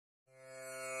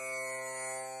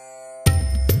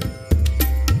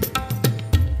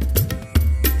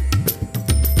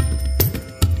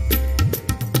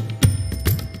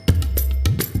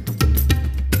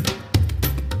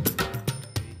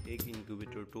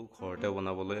থাৰ্মোষ্টেটটো ঘৰতে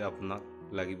বনাবলৈ আপোনাক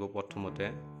লাগিব প্ৰথমতে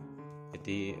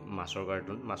এটি মাছৰ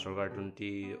কাৰ্টুনটি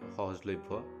সহজলভ্য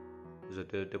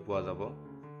য'তে ত'তে পোৱা যাব।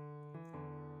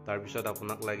 তাৰপিছত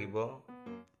আপোনাক লাগিব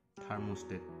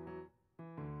থাৰ্মোষ্টেট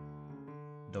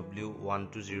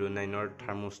W1209ৰ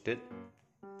থাৰ্মোষ্টেট।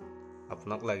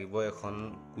 আপোনাক লাগিব এখন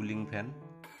কুলিং ফেন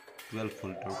 12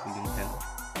 ভোল্টৰ কুলিং ফেন,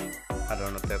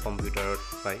 সাধাৰণতে কম্পিউটাৰত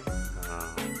পায়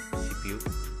CPU।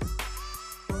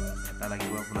 এটা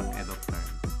লাগিব আপোনাক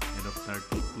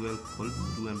এডপ্টাৰটো 12 ভোল্ট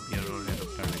 2 এম্পিয়াৰৰ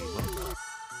এডপ্টাৰ লাগিব।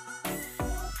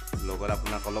 লগত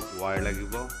আপোনাক অলপ ৱায়াৰ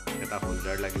লাগিব, এটা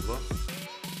হোল্ডাৰ লাগিব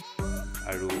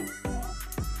আৰু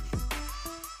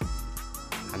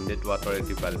 100 ৱাটৰ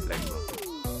এটি বাল্ব লাগিব।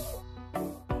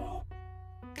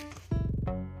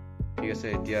 ঠিক আছে,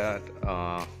 এতিয়া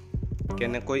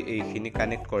কেনেকৈ এইখিনি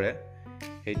কানেক্ট কৰে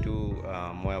সেইটো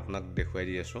মই আপোনাক দেখুৱাই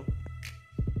দি আছোঁ।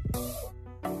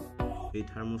 এই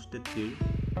থাৰ্মোষ্টেটটিৰ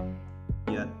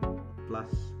ইয়াত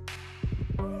প্লাছ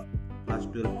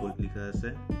 12 ভোল্ট লিখা আছে,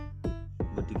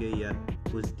 গতিকে ইয়াত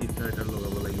পজিটিভ তাৰ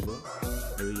লগাব লাগিব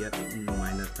আৰু ইয়াত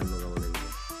মাইনাছ তাৰ লগাব লাগিব।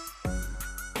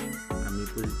 আমি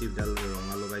পজিটিভ ডাল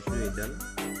ৰঙা লগাইছোঁ, এইডাল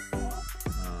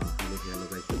হালধীয়া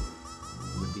লগাইছোঁ।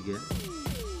 গতিকে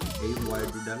এই ওয়াৰ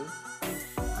দুডাল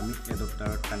আমি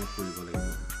এডপ্টাৰত কানেক্ট কৰিব লাগিব।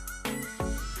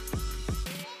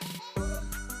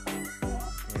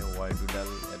 এই ওয়াৰ দুডাল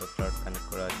এডপ্টাৰত কানেক্ট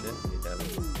কৰা আছে, এইডাল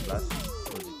প্লাস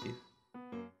পজিটিভ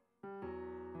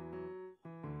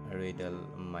আৰু এইডাল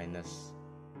মাইনাছ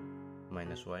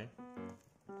ওয়াৰ।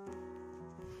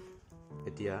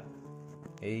 এতিয়া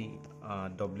এই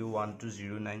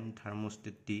W1209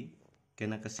 থাৰ্মোষ্টেটটি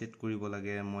কেনেকৈ সেট কৰিব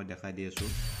লাগে মই দেখাই দি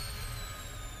আছোঁ।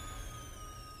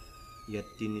 ইয়াত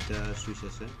তিনিটা সুইচ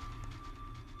আছে,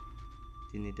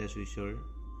 তিনিটা সুইচৰ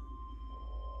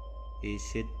এই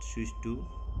সেট সুইচটো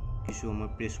কিছু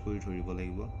সময় প্ৰেছ কৰি ধৰিব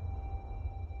লাগিব।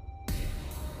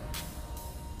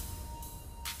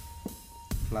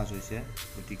 ফ্লাছ হৈছে,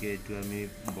 গতিকে এইটো আমি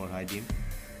বঢ়াই দিম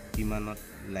কিমানত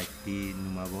লাইটটি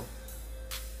নুমাব।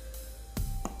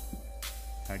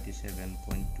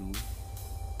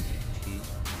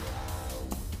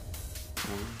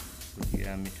 37.234, গতিকে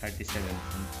আমি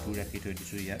 37.2 ৰাখি থৈ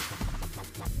দিছোঁ ইয়াত।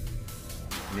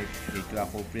 নেক্সট এইটো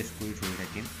আকৌ প্ৰেছ কৰি ধৰি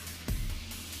থাকিম।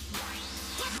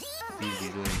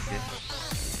 P0 আহিছে,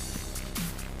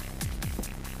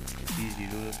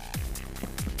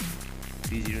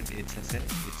 P0 H আছে,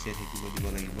 H থাকিব দিব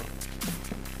লাগিব।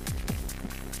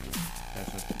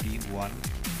 তাৰপিছত P1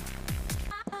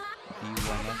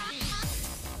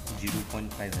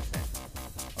 0.5 আছে,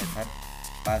 অৰ্থাৎ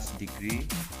 5 ডিগ্ৰী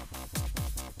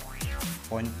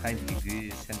 0.5 ডিগ্ৰী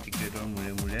সেন্টিগ্ৰেডৰ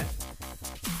মূৰে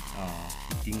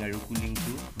হিটিং আৰু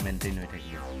কুলিংটো মেইনটেইন হৈ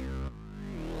থাকিব।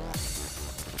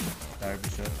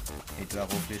 তাৰপিছত এইটো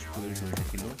আকৌ প্ৰেছ কৰি ধৰি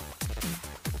থাকিলোঁ।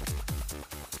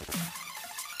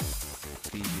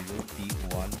 P0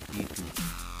 P1 P2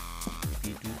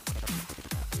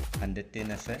 110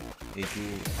 আছে, এইটো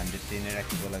 110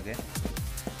 ৰাখিব লাগে।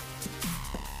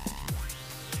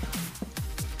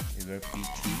 এবাৰ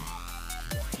P3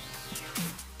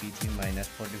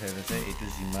 -45 আছে, এইটো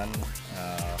যিমান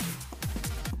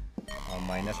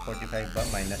 -45 বা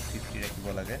 -50 ৰাখিব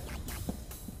লাগে।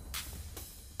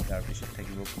 তাৰপিছত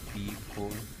থাকিব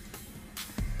P4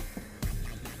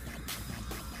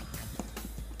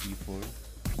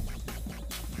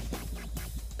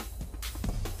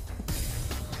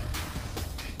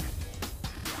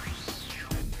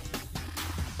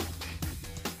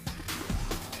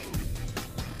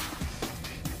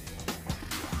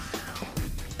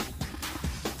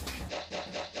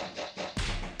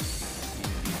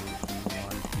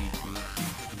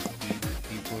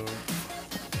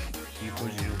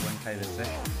 0.5 আছে,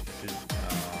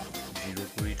 0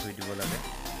 কৰি থৈ দিব লাগে।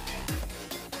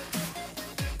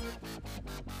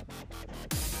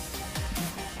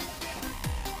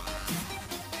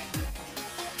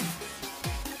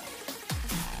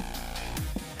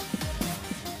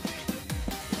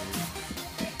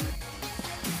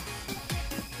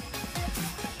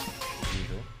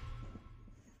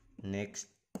 নেক্সট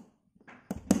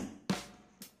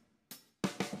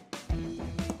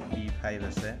P5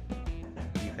 আছে,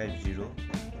 P5 0।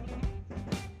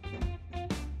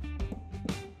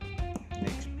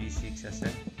 নেক্সট P6 আছে,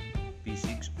 P6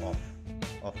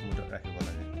 অফ মোডত ৰাখিব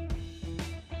লাগে।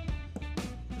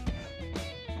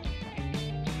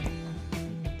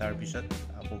 তাৰপিছত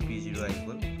আকৌ P0 আহি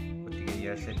গ'ল, গতিকে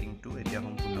ইয়াৰ সেটিংটো এতিয়া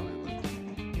সম্পূৰ্ণ হৈ গ'ল।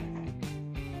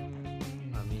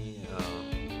 আমি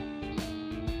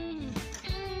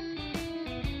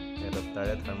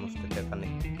এডপ্টাৰে থাৰ্মোষ্টেটে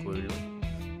কানেক্ট কৰিলোঁ।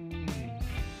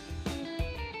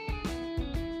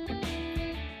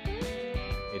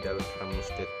 এইডাল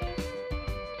থাৰ্মোষ্টেট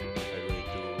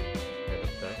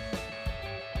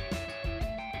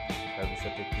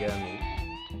তাৰপিছত এতিয়া আমি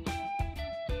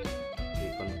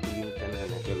এইখন কুলিং ফেন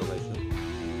এনেকৈ লগাইছোঁ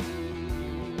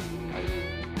আৰু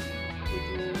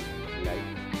এইটো লাইট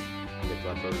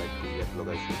ৱাটাৰ লাইটটো ইয়াত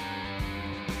লগাইছোঁ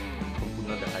সম্পূৰ্ণ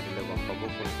দেখাই দিলে গম পাব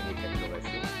কোনখিনি ফেন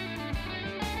লগাইছোঁ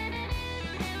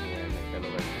এনেকৈ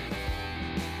লগাইছোঁ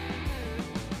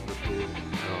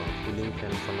কুলিং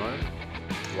ফেনখনৰ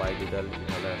ৱাই দুডাল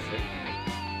ইফালে আছে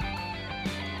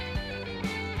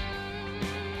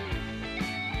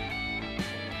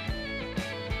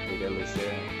এডাল হৈছে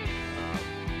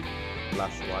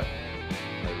প্লাছ ৱাই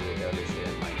আৰু এডাল হৈছে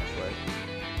মাইনাছ ৱাই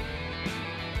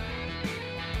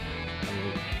আমি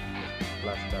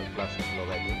প্লাছত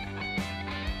লগাই দিওঁ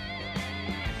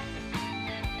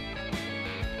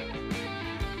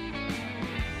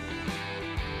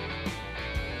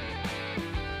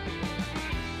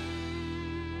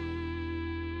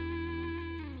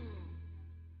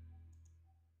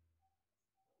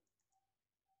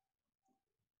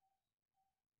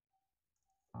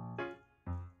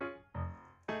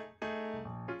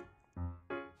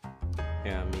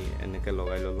আমি এনেকৈ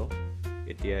লগাই ল'লোঁ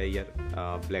এতিয়া ইয়াত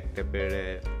ব্লেক টেপেৰে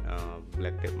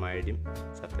ব্লেক টেপ মাৰি দিম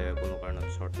যাতে কোনো কাৰণত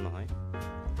শ্বৰ্ট নহয়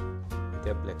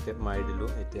এতিয়া ব্লেক টেপ মাৰি দিলোঁ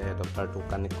এতিয়া এডাপ্টাৰটো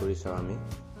কানেক্ট কৰি চাওঁ আমি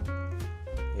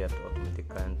ইয়াত অট'মেটিক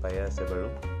কাৰেণ্ট পাই আছে বাৰু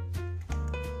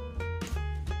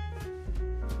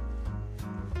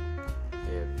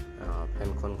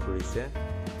ফেনখন ঘূৰিছে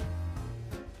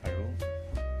আৰু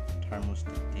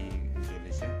থাৰ্মোষ্টেট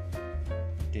জ্বলিছে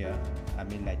এতিয়া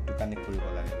আমি লাইটটো কানেক্ট কৰিব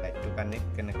লাগে লাইটটো কানেক্ট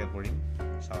কেনেকৈ কৰিম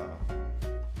চাওঁ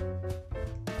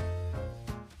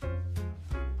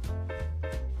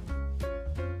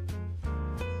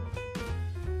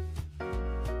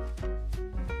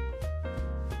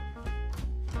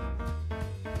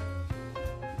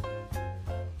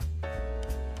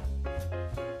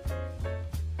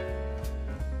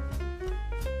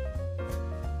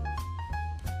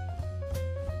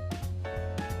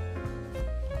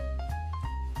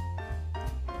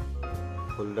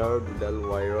হোল্ডাৰৰ দুডাল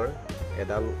ৱায়াৰৰ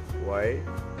এডাল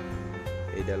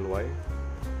ৱায়াৰ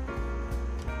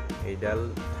এইডাল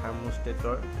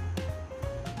থাৰ্মোষ্টেটৰ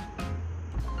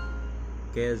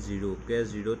K0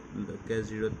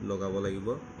 লগাব লাগিব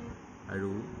আৰু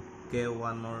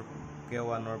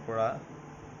K1 পৰা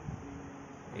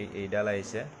এইডাল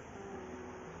আহিছে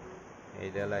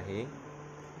এইডাল আহি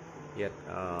ইয়াত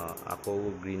আকৌ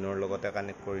গ্ৰীনৰ লগতে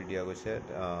কানেক্ট কৰি দিয়া গৈছে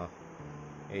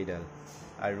এইডাল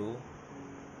আৰু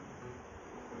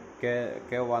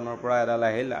K1 পৰা এডাল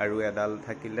আহিল আৰু এডাল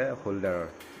থাকিলে হোল্ডাৰৰ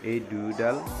এই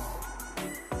দুইডাল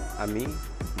আমি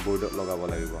বৰ্ডত লগাব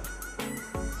লাগিব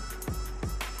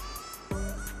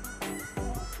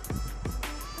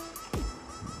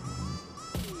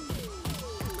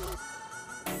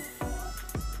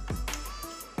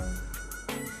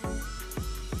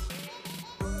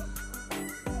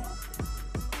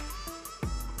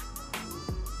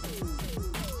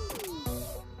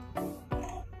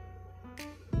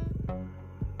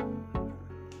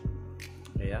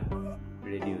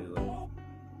ৰেডি হৈ গ'ল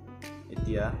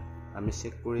এতিয়া আমি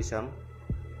চেক কৰি চাম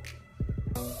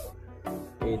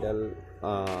এইডাল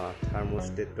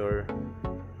থাৰ্মোষ্টেটৰ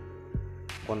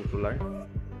কণ্ট্ৰোলাৰ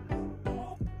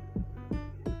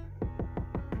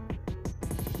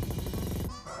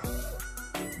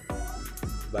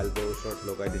বাল্বৰ ওচৰত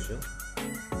লগাই দিছোঁ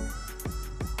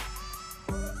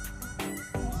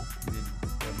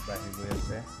বাঢ়ি গৈ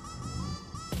আছে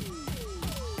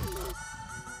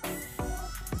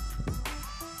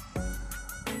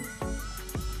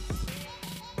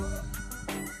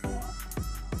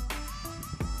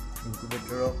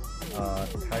ইনকুবেটৰক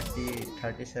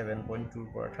 37.2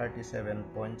 পৰা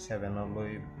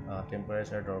 37.7লৈ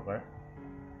টেম্পাৰেচাৰ দৰকাৰ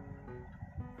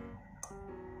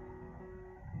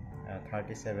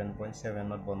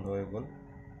 37.7ত বন্ধ হৈ গ'ল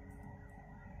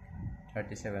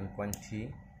 37.3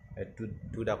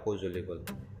 টুত আকৌ জ্বলি গ'ল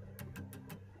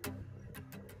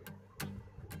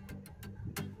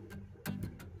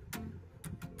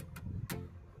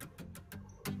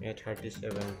এই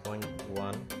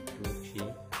 37.123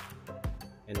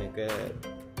 এনেকৈ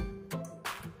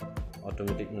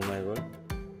অট'মেটিক নুমাই গ'ল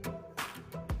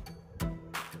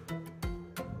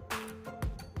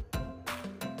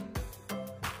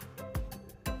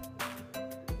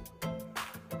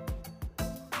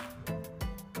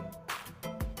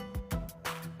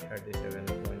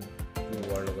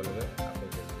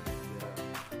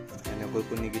এনেকৈ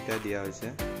কণীকেইটা দিয়া হৈছে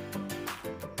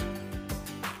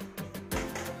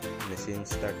মেচিন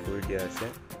ষ্টাৰ্ট কৰি দিয়া আছে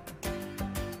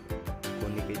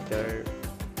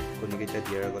কণীকেইটা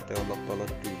দিয়াৰ আগতে অলপ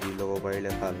তলত দি ল'ব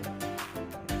পাৰিলে ভাল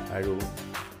আৰু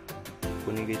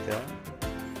কণীকেইটা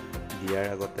দিয়াৰ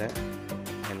আগতে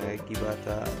এনেকৈ কিবা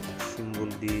এটা চিম্বল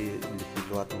দি লিখি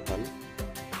লোৱাটো ভাল।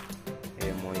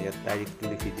 মই ইয়াত তাৰিখটো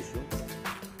লিখি দিছোঁ,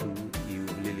 ইউ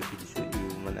বুলি লিখি দিছোঁ। ইউ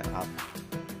মানে আপ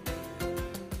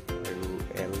আৰু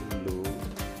এল লো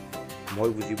মই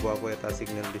বুজি পোৱাকৈ এটা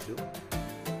ছিগনেল দিছোঁ।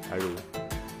 আৰু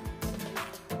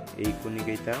এই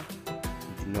কণীকেইটা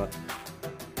দিনত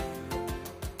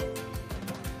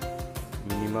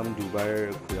মিনিমাম 2 বাৰ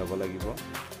ঘূৰাব লাগিব।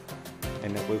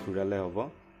 এনেকৈ ঘূৰালে হ'ব।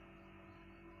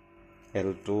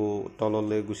 এলটো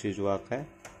তললৈ গুচি যোৱাকৈ,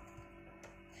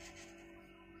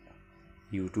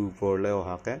 ইউটো ওপৰলৈ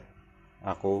অহাকৈ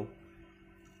আকৌ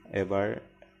এবাৰ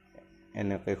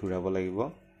এনেকৈ ঘূৰাব লাগিব।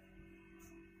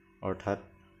 অৰ্থাৎ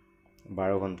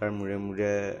 12 ঘণ্টাৰ মূৰে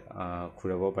মূৰে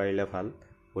ঘূৰাব পাৰিলে ভাল।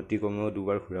 অতি কমেও 2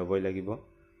 বাৰ ঘূৰাবই লাগিব।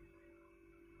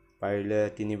 পাৰিলে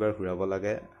 3 বাৰ ঘূৰাব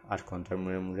লাগে 8 ঘণ্টাৰ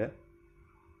মূৰে মূৰে।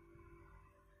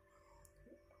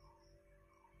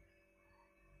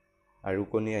 আৰু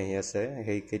কণী আহি আছে,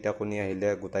 সেইকেইটা কণী আহিলে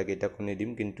গোটাইকেইটা কণী দিম,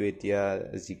 কিন্তু এতিয়া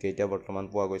যিকেইটা বৰ্তমান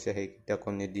পোৱা গৈছে সেইকেইটা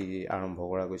কণী দি আৰম্ভ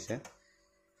কৰা গৈছে।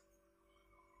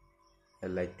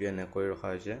 লাইটটো এনেকৈ ৰখা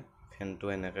হৈছে, ফেনটো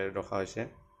এনেকৈ ৰখা হৈছে।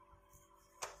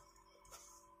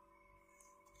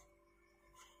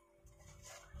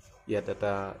 ইয়াত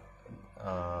এটা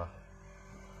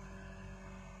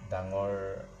ডাঙৰ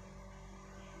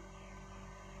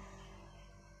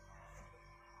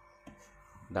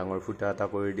ফুটা এটা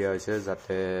কৰি দিয়া হৈছে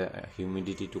যাতে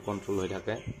হিউমিডিটিটো কণ্ট্ৰল হৈ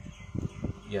থাকে।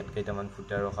 ইয়াত কেইটামান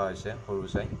ফুটা ৰখা হৈছে সৰু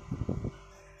চাই।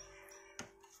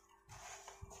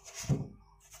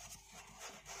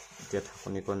 এতিয়া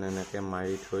ঢাকনিখন এনেকৈ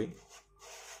মাৰি থৈ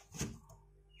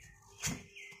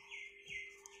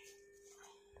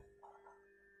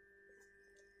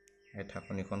এই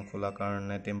ঢাকনিখন খোলাৰ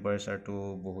কাৰণে টেম্পাৰেচাৰটো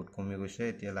বহুত কমি গৈছে।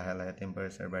 এতিয়া লাহে লাহে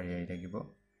টেম্পাৰেচাৰ বাঢ়ি আহি থাকিব।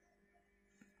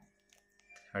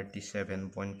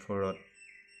 37.4ত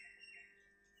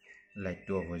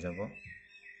লাইটটো অফ হৈ যাব।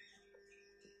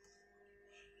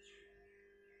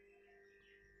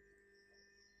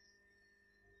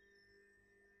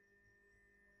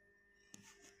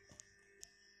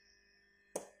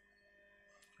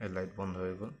 লাইট বন্ধ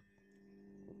হৈ গ'ল।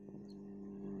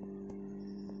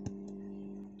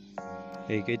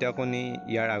 এইকেইটা কণী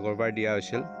ইয়াৰ আগৰবাৰ দিয়া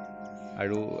হৈছিল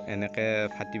আৰু এনেকৈ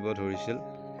ফাটিব ধৰিছিল।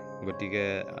 গতিকে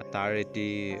তাৰ এটি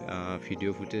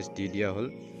ভিডিঅ' ফুটেজ দি দিয়া হ'ল।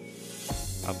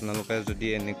 আপোনালোকে যদি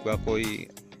এনেকুৱাকৈ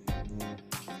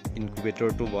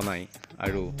ইনকুবেটৰটো বনায়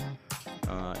আৰু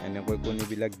এনেকৈ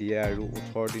কণীবিলাক দিয়ে আৰু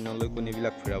 18 দিনলৈ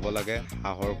কণীবিলাক ঘূৰাব লাগে।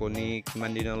 হাঁহৰ কণী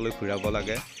কিমান দিনলৈ ঘূৰাব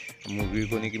লাগে, মুৰ্গীৰ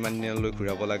কণী কিমান দিনলৈ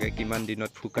ঘূৰাব লাগে, কিমান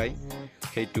দিনত ফুকায়,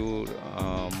 সেইটো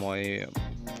মই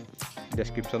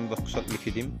ডেছক্ৰিপশ্যন বক্সত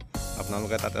লিখি দিম।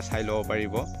 আপোনালোকে তাতে চাই ল'ব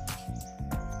পাৰিব।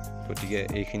 গতিকে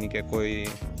এইখিনিকে কৈ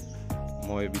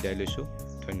মই বিদায় লৈছোঁ।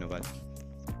 ধন্যবাদ।